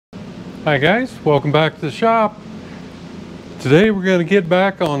Hi guys, welcome back to the shop. Today we're going to get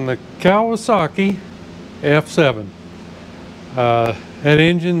back on the Kawasaki F7. That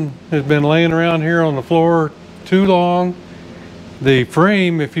engine has been laying around here on the floor too long. The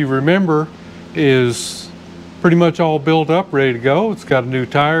frame, if you remember, is pretty much all built up, ready to go. It's got new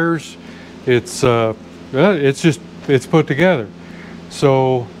tires. It's put together.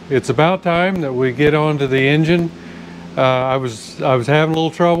 So it's about time that we get onto the engine. I was having a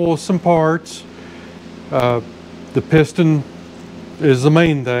little trouble with some parts. The piston is the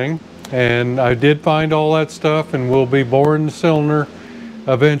main thing, and I did find all that stuff, and we'll be boring the cylinder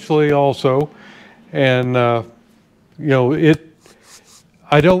eventually also. And you know,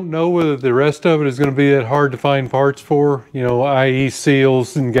 I don't know whether the rest of it is going to be that hard to find parts for, you know, i.e.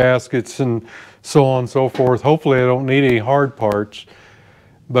 seals and gaskets and so on and so forth. Hopefully I don't need any hard parts.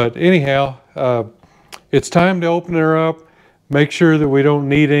 But anyhow, it's time to open her up, make sure that we don't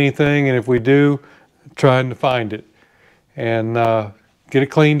need anything, and if we do, trying to find it. And get it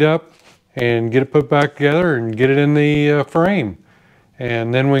cleaned up and get it put back together and get it in the frame.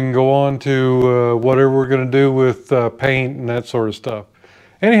 And then we can go on to whatever we're going to do with paint and that sort of stuff.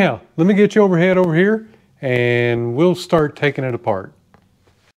 Anyhow, let me get you over here and we'll start taking it apart.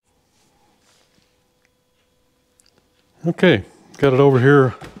 Okay, got it over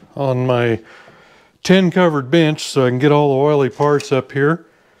here on my tin covered bench so I can get all the oily parts up here.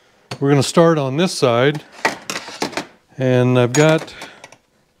 We're going to start on this side, and I've got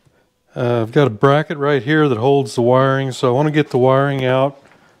a bracket right here that holds the wiring, so I want to get the wiring out.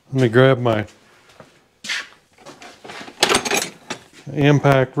 Let me grab my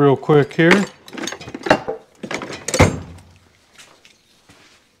impact real quick here.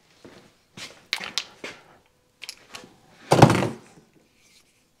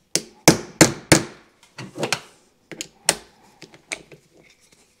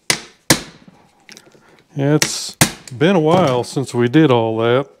 Yeah, it's been a while since we did all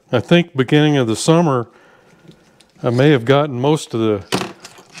that. I think beginning of the summer I may have gotten most of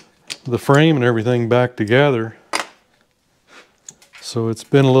the frame and everything back together. So it's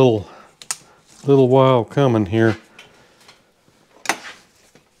been a little while coming here.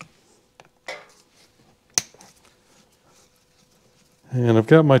 And I've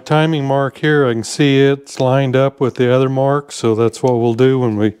got my timing mark here. I can see it's lined up with the other mark, so that's what we'll do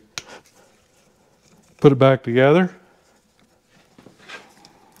when we put it back together.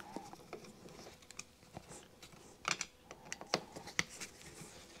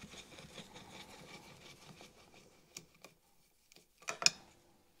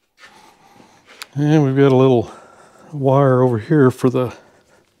 And we've got a little wire over here for the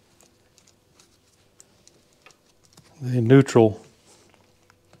neutral.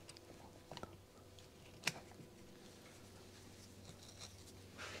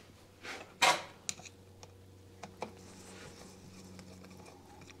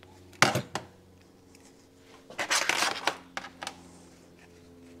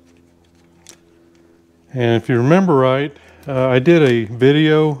 And if you remember right, I did a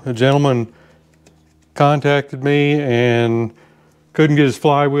video. A gentleman contacted me and couldn't get his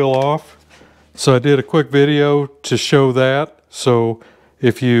flywheel off. So I did a quick video to show that. So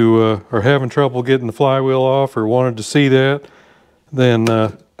if you are having trouble getting the flywheel off or wanted to see that, then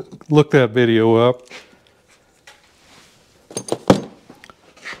look that video up.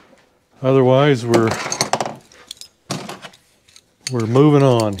 Otherwise, we're moving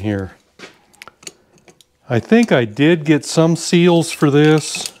on here. I think I did get some seals for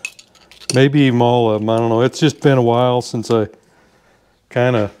this, maybe even all of them, I don't know. It's just been a while since I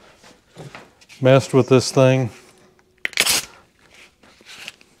kind of messed with this thing.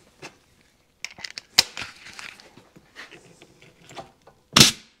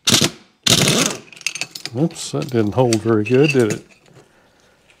 Oops, that didn't hold very good, did it?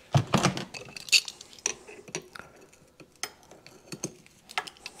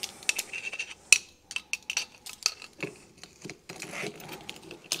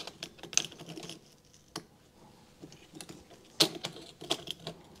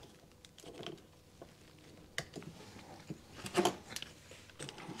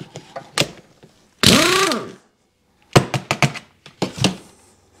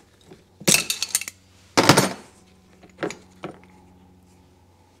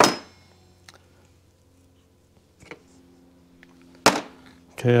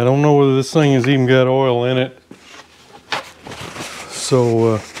 Okay, I don't know whether this thing has even got oil in it.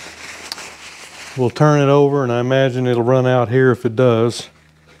 So we'll turn it over and I imagine it'll run out here if it does.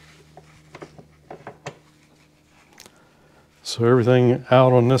 So everything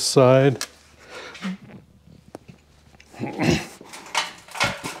out on this side.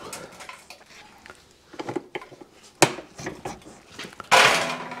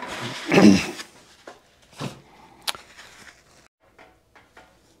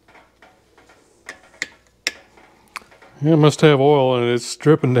 Yeah, it must have oil and it's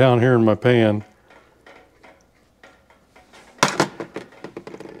dripping down here in my pan.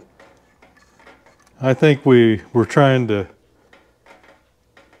 I think we were trying to,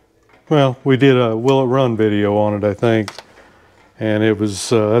 well, we did a will it run video on it, I think. And it was,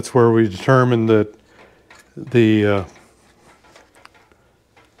 that's where we determined that the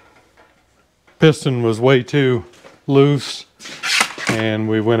piston was way too loose. And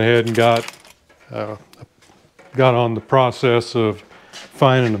we went ahead and got on the process of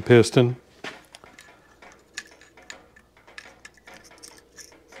finding a piston.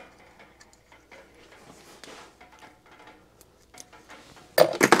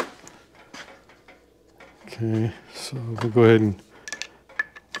 Okay, so we'll go ahead and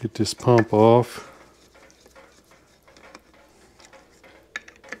get this pump off.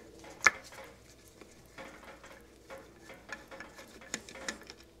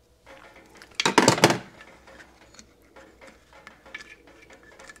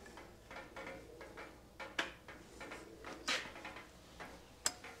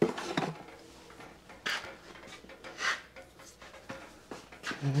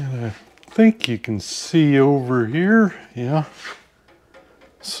 And I think you can see over here, yeah.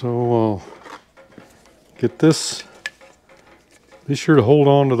 So I'll get this. Be sure to hold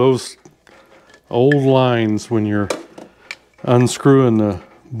on to those old lines when you're unscrewing the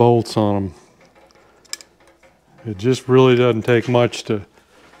bolts on them. It just really doesn't take much to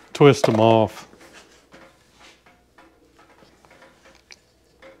twist them off.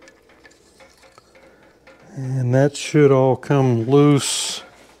 And that should all come loose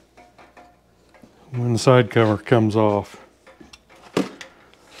when the side cover comes off.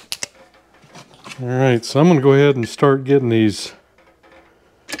 All right, so I'm going to go ahead and start getting these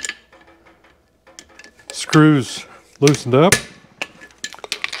screws loosened up.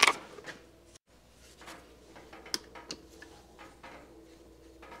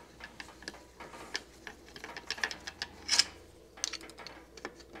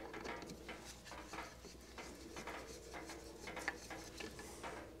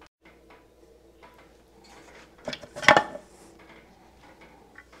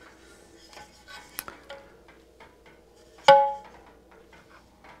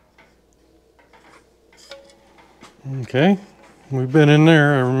 Okay, we've been in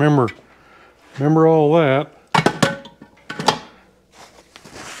there. I remember all that.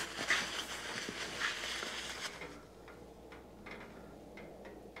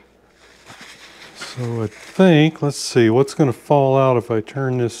 So I think, let's see, what's going to fall out if I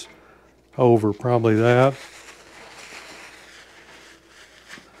turn this over? Probably that.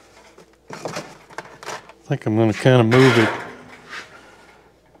 I think I'm going to kind of move it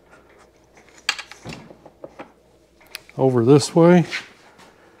over this way.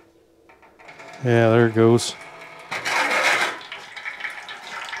 Yeah, there it goes.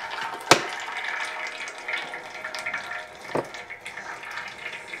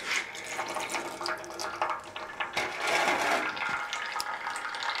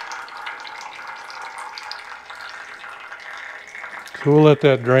 So we'll let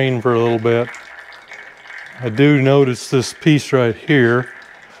that drain for a little bit. I do notice this piece right here.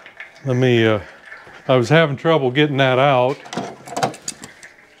 Let me, I was having trouble getting that out.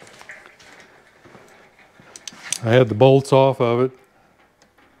 I had the bolts off of it.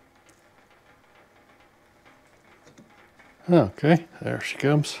 Okay, there she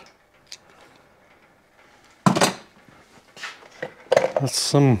comes. That's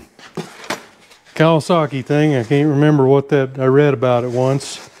some Kawasaki thing. I can't remember what that, I read about it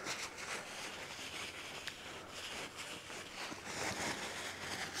once.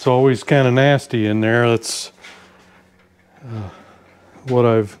 It's always kind of nasty in there. That's what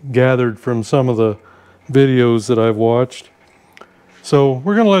I've gathered from some of the videos that I've watched. So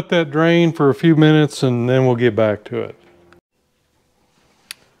we're going to let that drain for a few minutes and then we'll get back to it.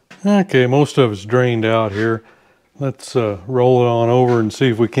 Okay, most of it's drained out here. Let's roll it on over and see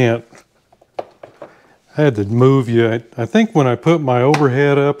if we can't. I had to move you. I think when I put my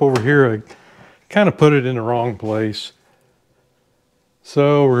overhead up over here, I kind of put it in the wrong place.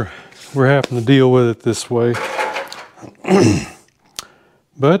 So we're having to deal with it this way.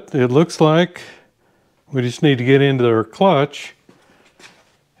 But it looks like we just need to get into our clutch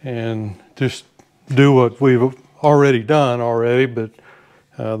and just do what we've already done but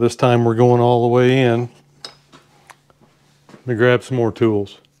this time we're going all the way in. Let me grab some more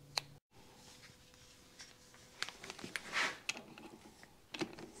tools.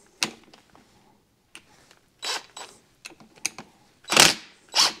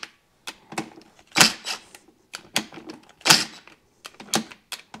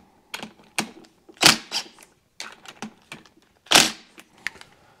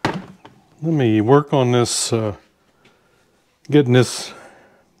 Let me work on this, getting this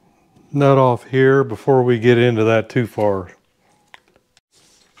nut off here before we get into that too far.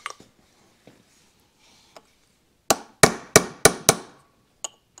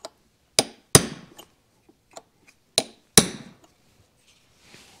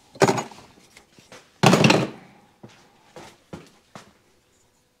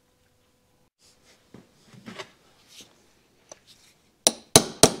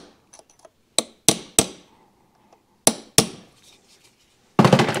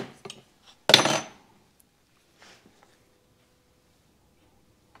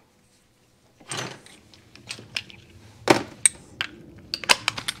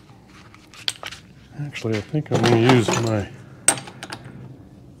 Actually, I think I'm going to use my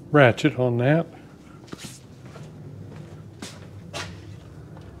ratchet on that.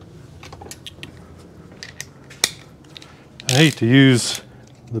 I hate to use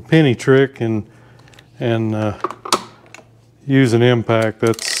the penny trick and use an impact.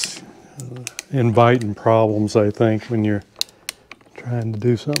 That's inviting problems, I think, when you're trying to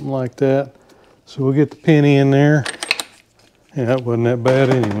do something like that. So we'll get the penny in there. Yeah, that wasn't that bad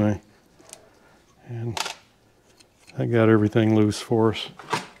anyway. And I got everything loose for us.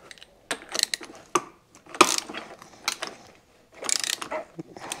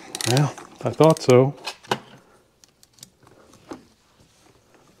 Well, I thought so.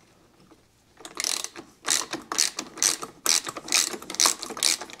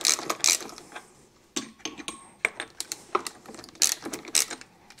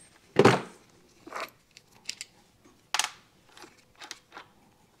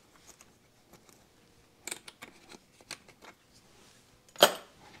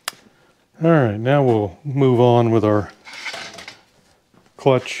 All right, now we'll move on with our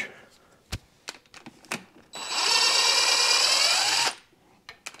clutch.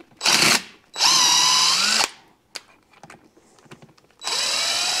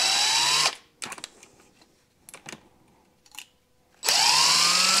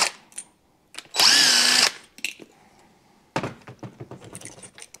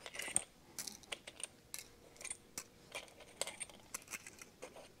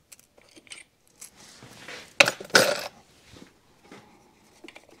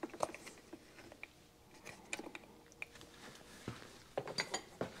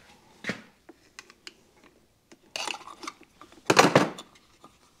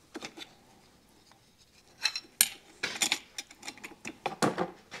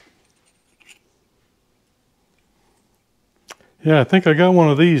 Yeah, I think I got one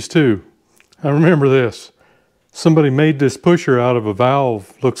of these too. I remember this. Somebody made this pusher out of a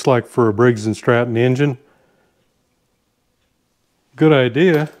valve, looks like for a Briggs & Stratton engine. Good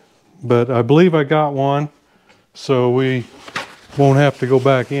idea, but I believe I got one, so we won't have to go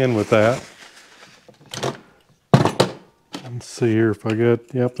back in with that. Let's see here if I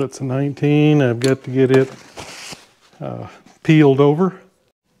got, yep, that's a 19. I've got to get it peeled over.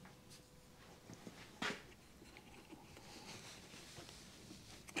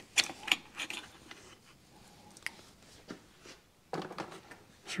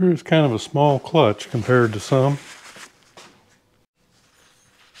 Sure, it's kind of a small clutch compared to some.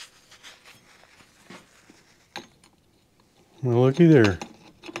 Well, looky there.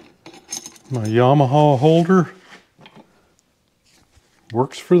 My Yamaha holder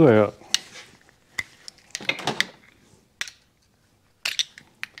works for that.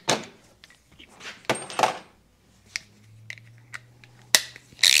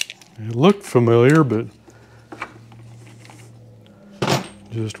 It looked familiar, but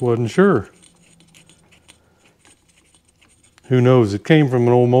just wasn't sure. Who knows? It came from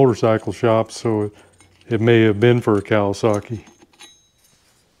an old motorcycle shop, so it may have been for a Kawasaki.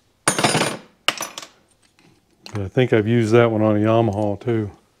 But I think I've used that one on a Yamaha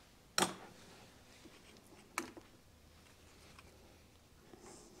too.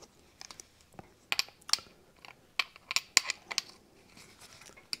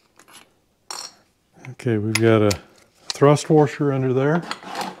 Okay, we've got a thrust washer under there.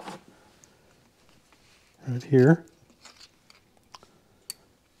 Right here.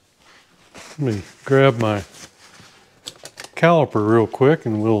 Let me grab my caliper real quick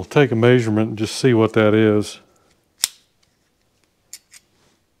and we'll take a measurement and just see what that is.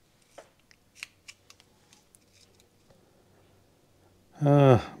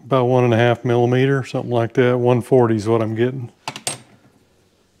 About 1.5 millimeter, something like that. 140 is what I'm getting.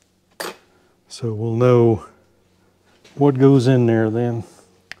 So we'll know what goes in there then.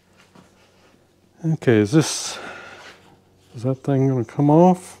 Okay, is that thing going to come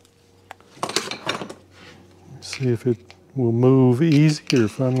off? Let's see if it will move easy or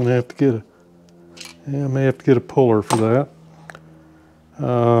if I'm going to have to get a Yeah, I may have to get a puller for that.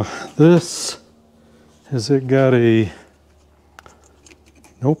 This, has it got a,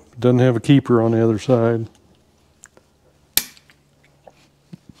 nope, doesn't have a keeper on the other side.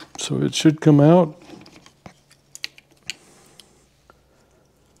 So it should come out.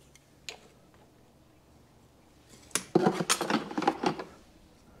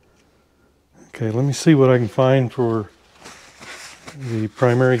 Okay, let me see what I can find for the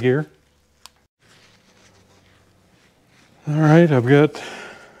primary gear. All right, I've got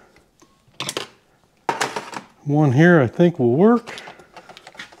one here I think will work.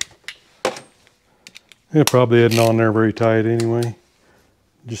 It probably isn't on there very tight anyway.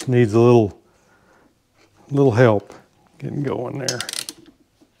 Just needs a little help getting going there.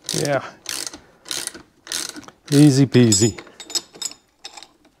 Yeah, easy peasy.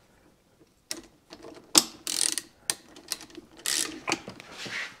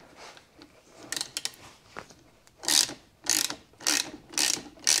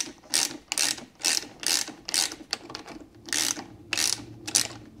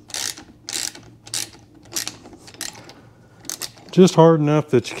 Just hard enough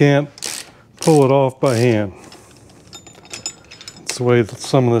that you can't pull it off by hand. That's the way that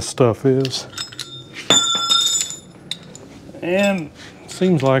some of this stuff is. And it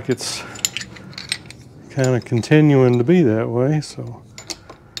seems like it's kind of continuing to be that way, so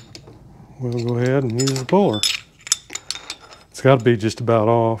we'll go ahead and use the puller. It's got to be just about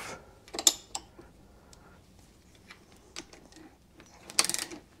off.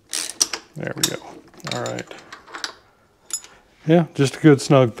 There we go. All right. Yeah, just a good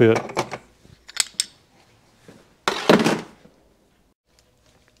snug fit.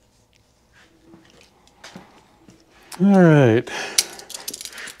 All right.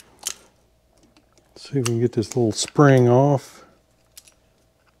 Let's see if we can get this little spring off.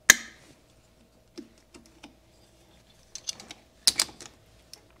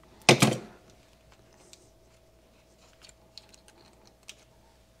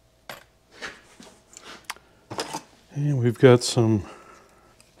 And we've got some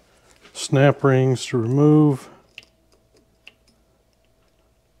snap rings to remove.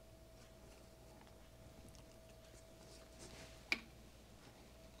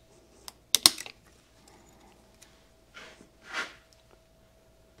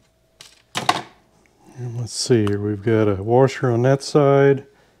 And let's see here, we've got a washer on that side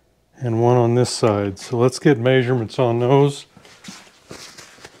and one on this side. So let's get measurements on those.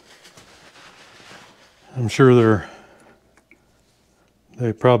 I'm sure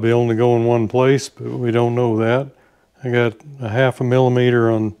they probably only go in one place, but we don't know that. I got a 1/2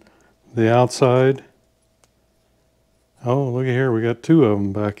 millimeter on the outside. Oh, look at here, we got 2 of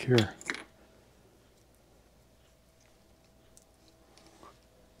them back here.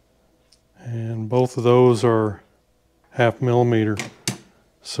 And both of those are 1/2 millimeter.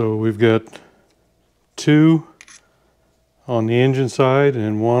 So we've got 2 on the engine side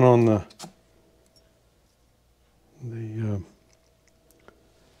and 1 on the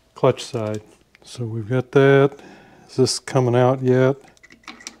clutch side. So we've got that. Is this coming out yet?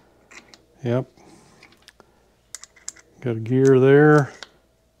 Yep. Got a gear there.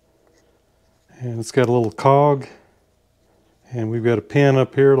 And it's got a little cog. And we've got a pin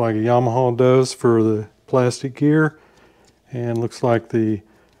up here like a Yamaha does for the plastic gear. And looks like the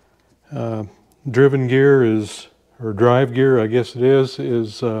driven gear is, or drive gear I guess it is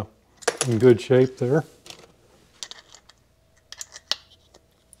in good shape there.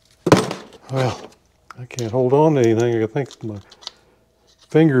 Well, I can't hold on to anything. I think my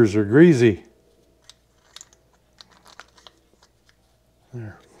fingers are greasy.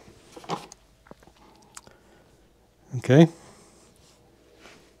 There. Okay.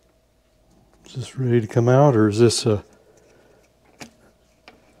 Is this ready to come out, or is this a...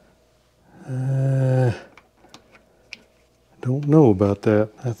 don't know about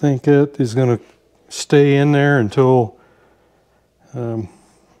that. I think it is going to stay in there until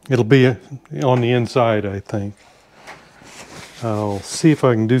it'll be on the inside, I think. I'll see if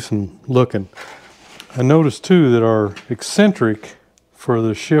I can do some looking. I noticed too that our eccentric for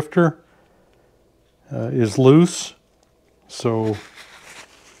the shifter is loose. So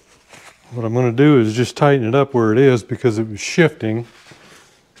what I'm going to do is just tighten it up where it is because it was shifting.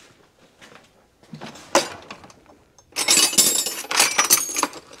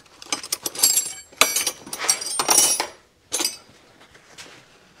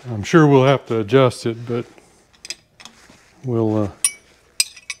 I'm sure we'll have to adjust it, but we'll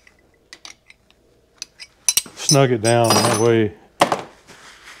snug it down. That way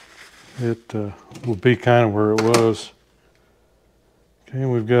it will be kind of where it was. Okay,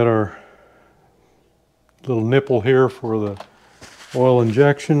 we've got our little nipple here for the oil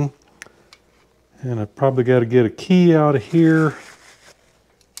injection. And I probably got to get a key out of here.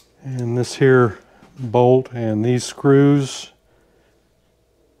 And this here bolt and these screws.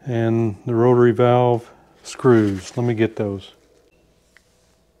 And the rotary valve screws. Let me get those.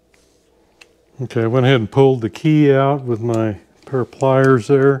 Okay, I went ahead and pulled the key out with my pair of pliers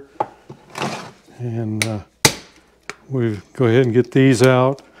there. And we go ahead and get these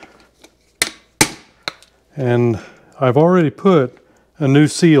out. And I've already put a new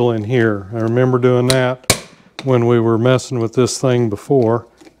seal in here. I remember doing that when we were messing with this thing before.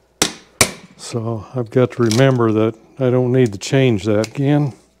 So I've got to remember that I don't need to change that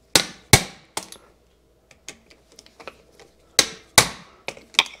again.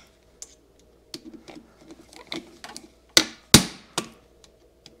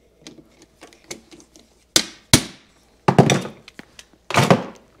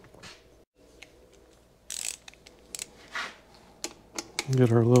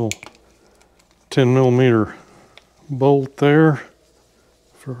 Get our little 10mm bolt there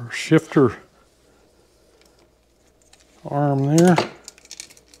for our shifter arm there.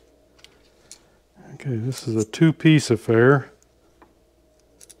 Okay, this is a two-piece affair.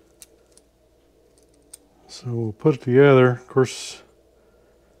 So we'll put it together. Of course,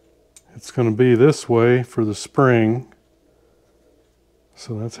 it's going to be this way for the spring.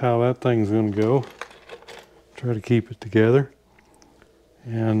 So that's how that thing's going to go. Try to keep it together.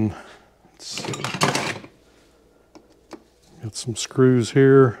 And let's see. Got some screws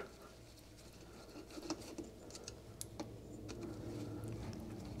here.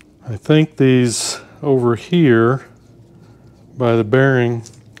 I think these over here by the bearing,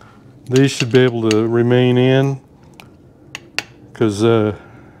 these should be able to remain in because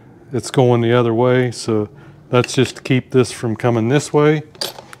it's going the other way. So that's just to keep this from coming this way.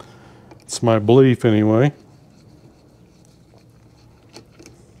 It's my belief anyway.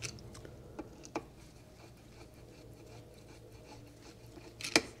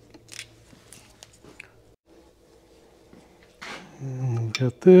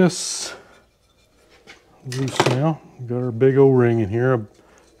 Got this loose now. Got our big O-ring in here.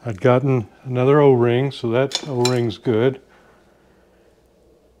 I'd gotten another O-ring, so that O-ring's good.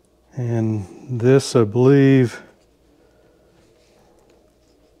 And this, I believe,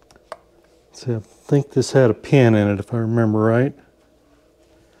 let's see, I think this had a pin in it, if I remember right.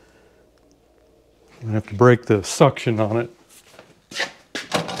 I'm gonna have to break the suction on it.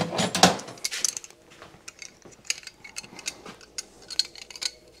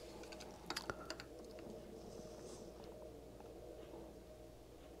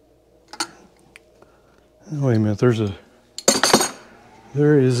 Wait a minute,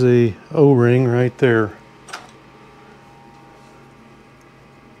 there is a O-ring right there.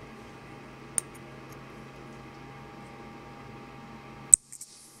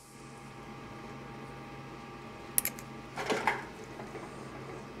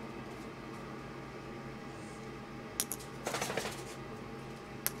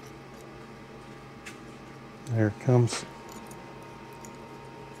 There it comes.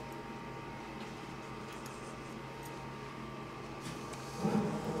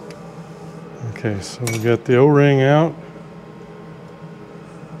 Okay, so we got the O-ring out.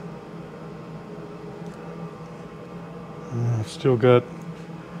 I've still got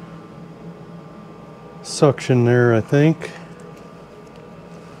suction there, I think.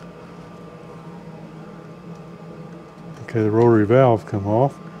 Okay, the rotary valve come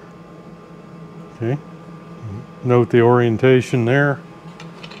off. Okay, note the orientation there.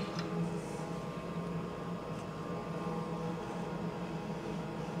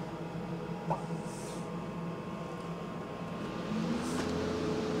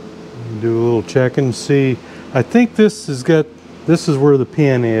 Do a little check and see. I think this is where the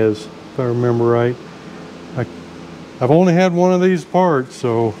pin is, if I remember right. I've only had one of these parts,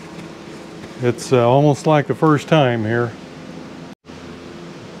 so it's almost like the first time here.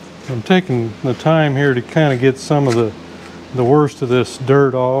 I'm taking the time here to kind of get some of the worst of this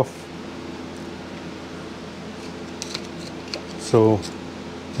dirt off. So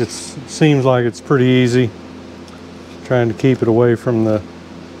it seems like it's pretty easy. Trying to keep it away from the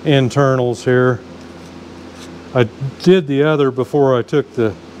internals here. I did the other before I took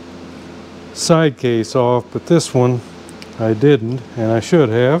the side case off, but this one I didn't, and I should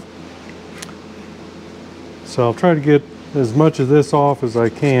have. So I'll try to get as much of this off as I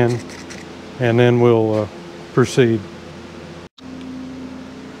can, and then we'll proceed.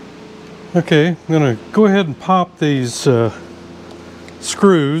 Okay, I'm going to go ahead and pop these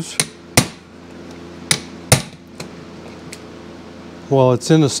screws. while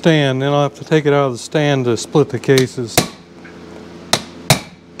it's in the stand. Then I'll have to take it out of the stand to split the cases.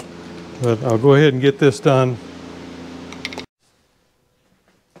 But I'll go ahead and get this done.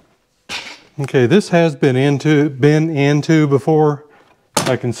 Okay, this has been into before.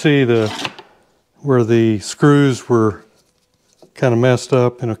 I can see where the screws were kind of messed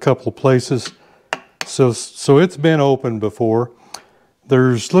up in a couple of places. So it's been open before.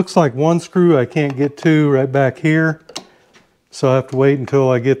 Looks like one screw I can't get to right back here. So I have to wait until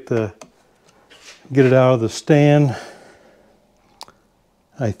I get it out of the stand.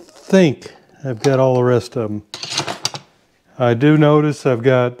 I think I've got all the rest of them. I do notice I've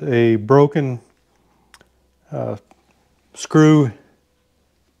got a broken screw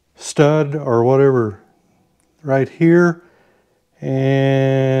stud or whatever right here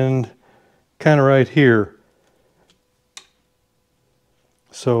and kind of right here.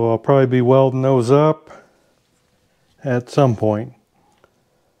 So I'll probably be welding those up at some point.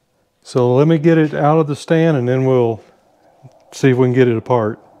 So let me get it out of the stand and then we'll see if we can get it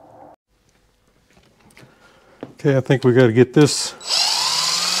apart. Okay, I think we got to get this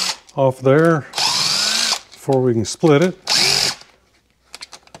off there before we can split it.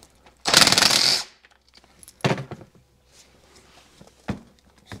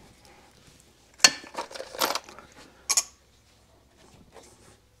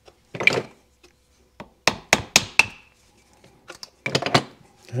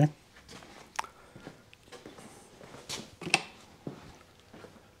 Okay.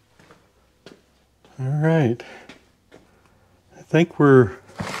 All right. I think we're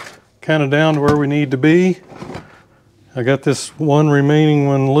kind of down to where we need to be. I got this one remaining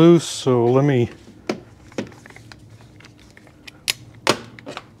one loose, so let me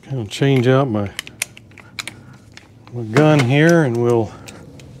kind of change out my gun here and we'll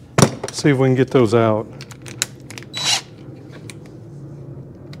see if we can get those out.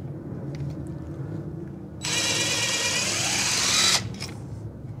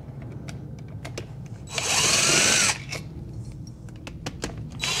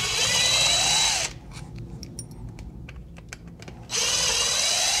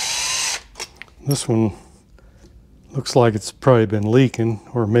 This one looks like it's probably been leaking,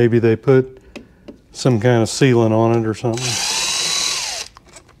 or maybe they put some kind of sealant on it or something.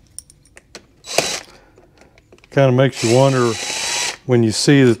 Kind of makes you wonder when you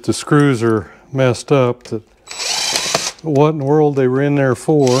see that the screws are messed up, that what in the world they were in there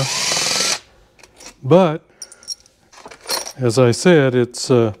for. But as I said, it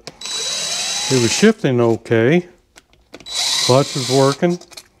was shifting okay. Clutch was working.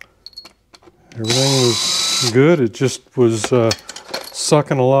 Everything was good. It just was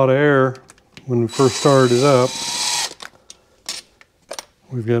sucking a lot of air when we first started it up.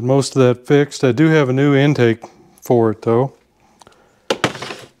 We've got most of that fixed. I do have a new intake for it though.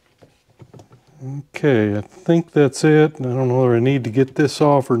 Okay, I think that's it. I don't know whether I need to get this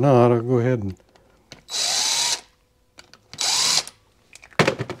off or not. I'll go ahead and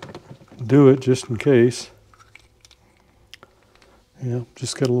do it just in case. Yeah,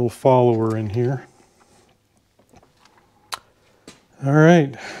 just got a little follower in here. All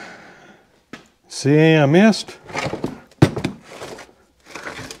right. See, I missed. Let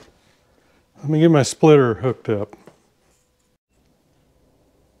me get my splitter hooked up.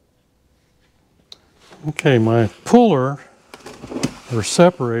 Okay, my puller, or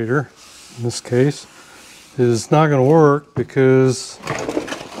separator, in this case, is not going to work because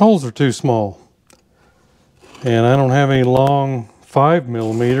holes are too small. And I don't have any long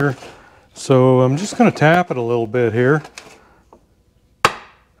 5mm, so I'm just going to tap it a little bit here.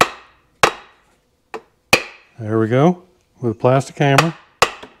 There we go, with a plastic hammer.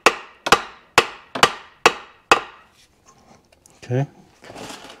 Okay,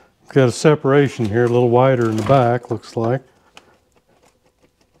 got a separation here, a little wider in the back, looks like.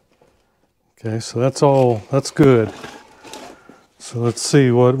 Okay, so that's good. So let's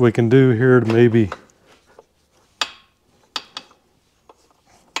see what we can do here to maybe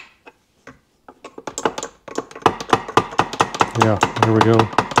yeah, there we go.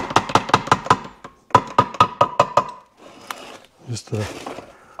 Just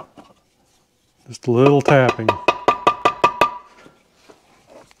a little tapping.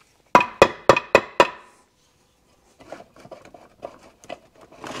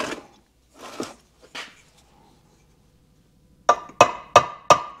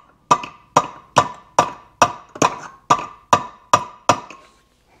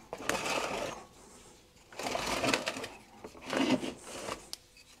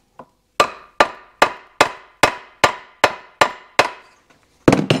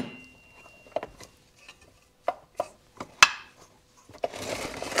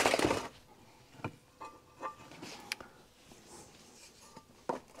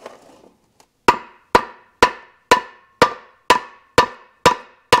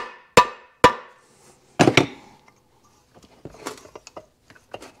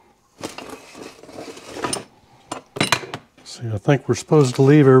 See, I think we're supposed to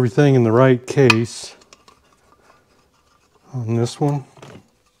leave everything in the right case on this one.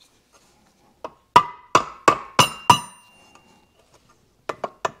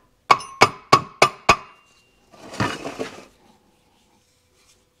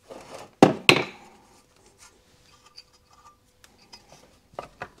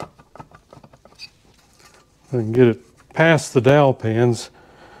 I can get it past the dowel pins.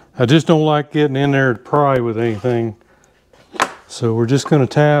 I just don't like getting in there to pry with anything. So we're just going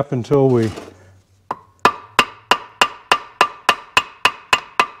to tap until we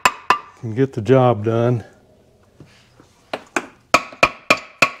can get the job done.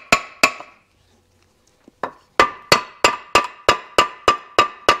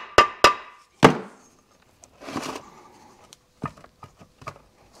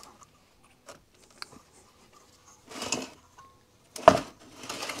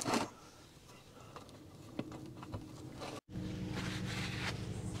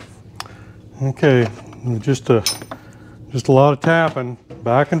 Okay, just a lot of tapping,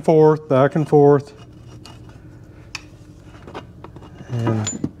 back and forth, back and forth. And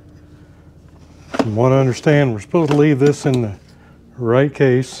from what I understand, we're supposed to leave this in the right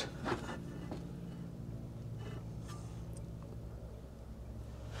case.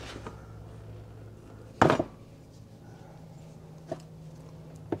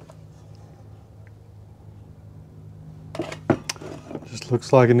 Just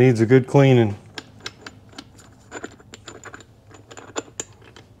looks like it needs a good cleaning.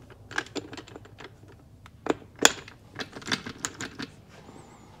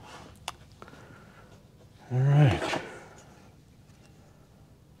 All right.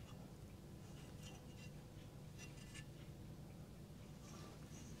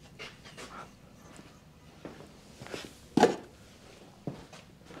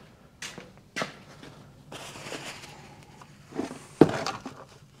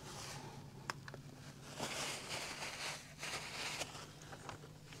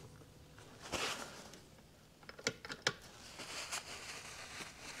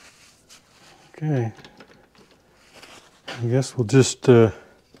 Okay, I guess we'll just well,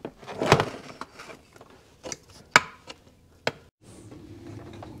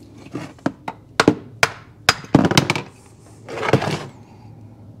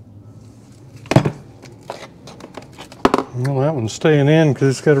 that one's staying in because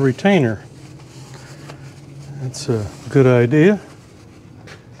it's got a retainer. That's a good idea.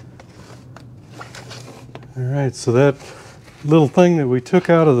 All right, so that little thing that we took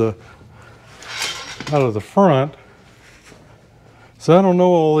out of the front. So I don't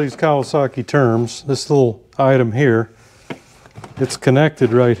know all these Kawasaki terms. This little item here, it's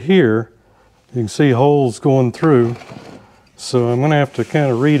connected right here. You can see holes going through. So I'm going to have to kind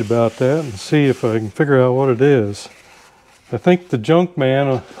of read about that and see if I can figure out what it is. I think the junk man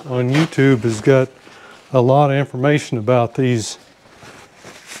on YouTube has got a lot of information about these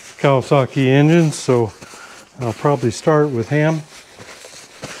Kawasaki engines, so I'll probably start with him.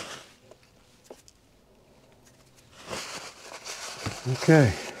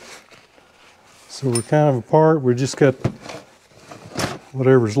 Okay, so we're kind of apart. We just got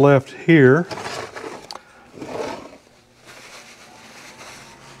whatever's left here.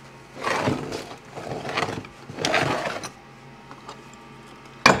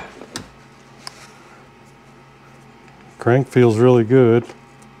 Crank feels really good.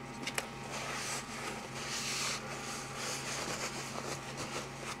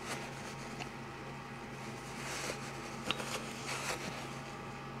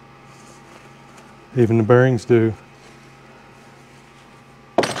 Even the bearings do.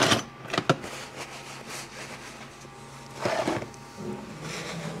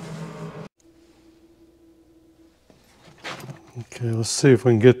 Okay, let's see if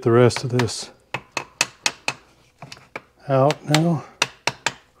we can get the rest of this out now.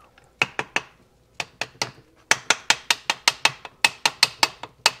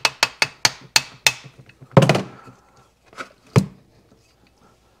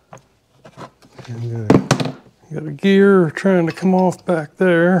 Got a gear trying to come off back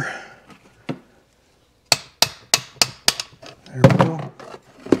there. There we go.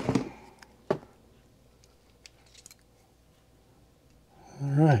 All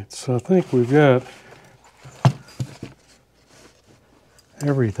right, so I think we've got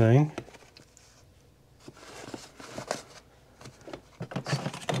everything.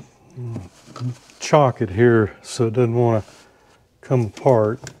 Chalk it here so it doesn't want to come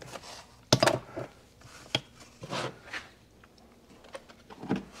apart.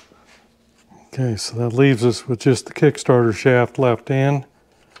 Okay, so that leaves us with just the Kickstarter shaft left in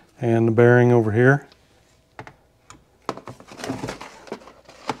and the bearing over here.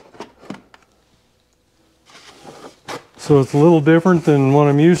 So it's a little different than what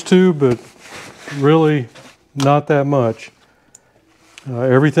I'm used to, but really not that much.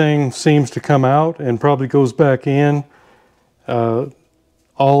 Everything seems to come out and probably goes back in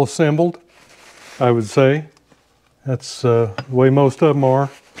all assembled, I would say. That's the way most of them are.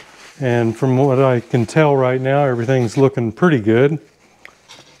 And from what I can tell right now, everything's looking pretty good. Let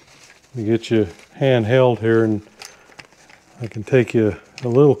me get you handheld here and I can take you a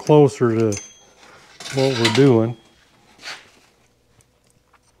little closer to what we're doing.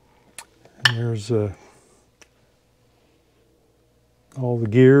 And there's all the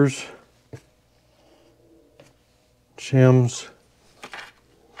gears, shims,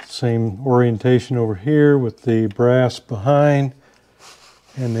 same orientation over here with the brass behind,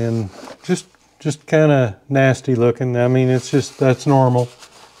 and then just kind of nasty looking. I mean, it's just, that's normal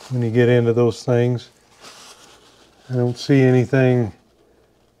when you get into those things. I don't see anything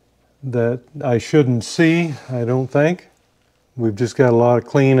that I shouldn't see, I don't think. We've just got a lot of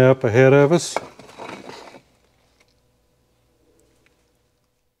cleanup ahead of us.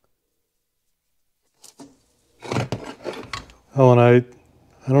 Oh, and I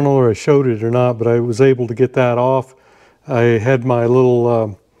don't know whether I showed it or not, but I was able to get that off. I had my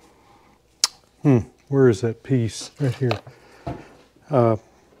little, where is that piece? Right here.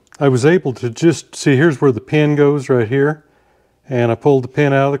 I was able to just, see, here's where the pin goes right here. And I pulled the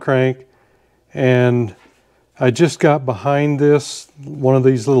pin out of the crank. And I just got behind this, one of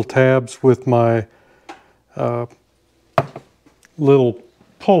these little tabs with my little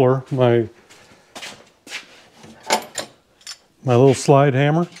puller, my little slide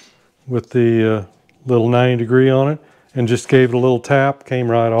hammer with the little 90-degree on it, and just gave it a little tap, came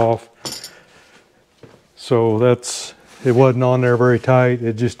right off. So that's, it wasn't on there very tight.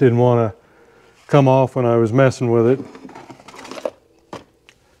 It just didn't want to come off when I was messing with it.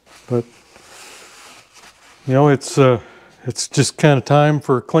 But you know, it's just kind of time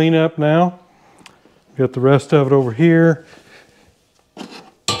for cleanup now. Got the rest of it over here.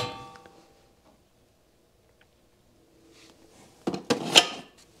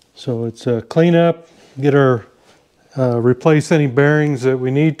 So it's clean up, get our replace any bearings that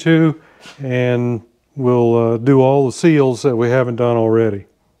we need to, and we'll do all the seals that we haven't done already.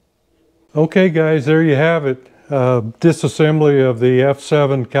 Okay guys, there you have it. Disassembly of the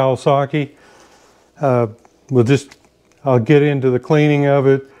F7 Kawasaki. I'll get into the cleaning of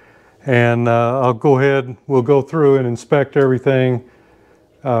it, and I'll go ahead, we'll go through and inspect everything.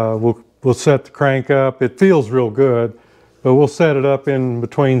 We'll set the crank up. It feels real good, but we'll set it up in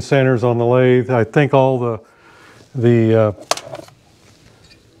between centers on the lathe. I think all the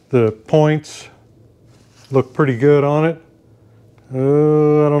points look pretty good on it. I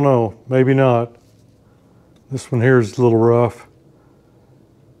don't know, maybe not. This one here is a little rough.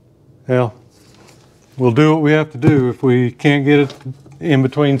 Well, we'll do what we have to do. If we can't get it in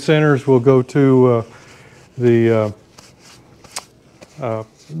between centers, we'll go to the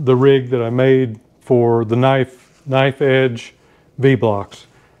rig that I made for the knife edge V-blocks,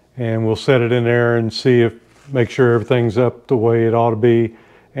 and we'll set it in there and see if, make sure everything's up the way it ought to be,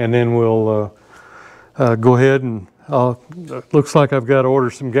 and then we'll go ahead and looks like I've got to order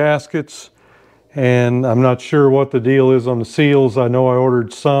some gaskets, and I'm not sure what the deal is on the seals. I know I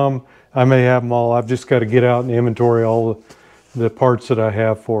ordered some. I may have them all. I've just got to get out and inventory all the parts that I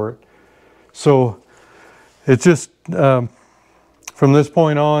have for it. So it's just from this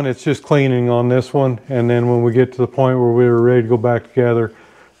point on, it's just cleaning on this one, and then when we get to the point where we're ready to go back together,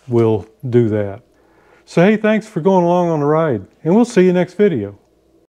 we'll do that. So hey, thanks for going along on the ride, and we'll see you next video.